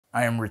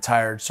I am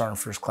retired Sergeant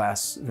First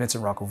Class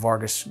Vincent Rocco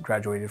Vargas,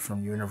 graduated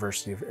from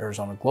University of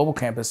Arizona Global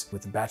Campus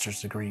with a bachelor's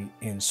degree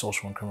in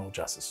social and criminal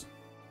justice.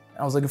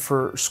 I was looking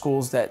for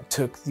schools that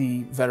took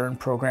the veteran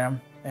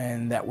program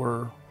and that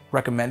were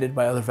recommended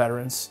by other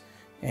veterans,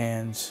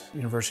 and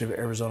University of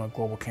Arizona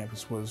Global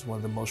Campus was one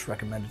of the most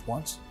recommended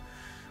ones.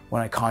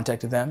 When I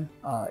contacted them,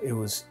 it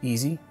was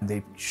easy.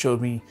 They showed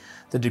me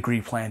the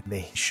degree plan.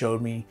 They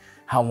showed me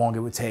how long it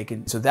would take.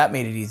 And so that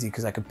made it easy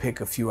because I could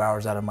pick a few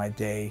hours out of my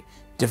day,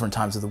 different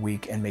times of the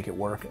week, and make it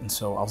work. And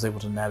so I was able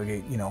to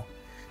navigate,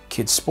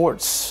 kids'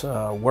 sports,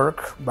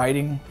 work,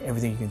 writing,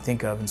 everything you can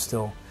think of, and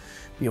still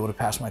be able to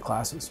pass my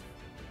classes.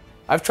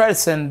 I've tried to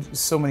send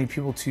so many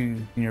people to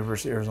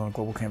University of Arizona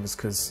Global Campus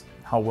because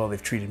how well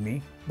they've treated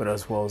me, but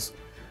as well as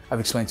I've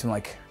explained to them,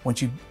 like,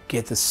 once you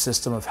get the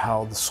system of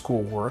how the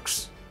school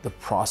works, the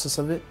process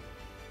of it,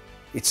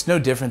 it's no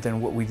different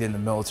than what we did in the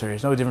military.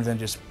 It's no different than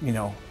just,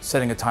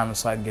 setting a time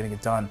aside and getting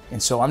it done.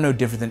 And so I'm no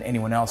different than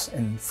anyone else.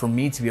 And for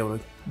me to be able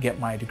to get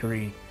my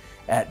degree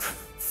at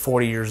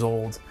 40 years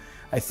old,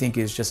 I think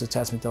is just a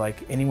testament to,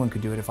 like, anyone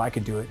could do it if I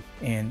could do it.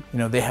 And,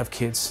 they have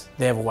kids,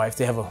 they have a wife,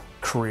 they have a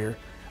career.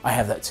 I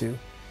have that too.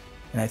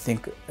 And I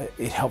think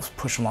it helps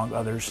push along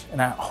others.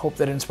 And I hope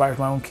that it inspires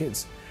my own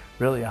kids.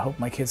 Really, I hope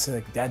my kids say,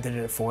 like, Dad did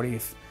it at 40.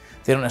 If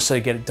they don't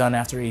necessarily get it done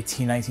after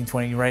 18, 19,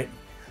 20, right?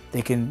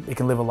 They can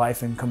live a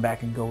life and come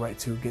back and go right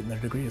to getting their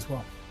degree as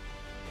well.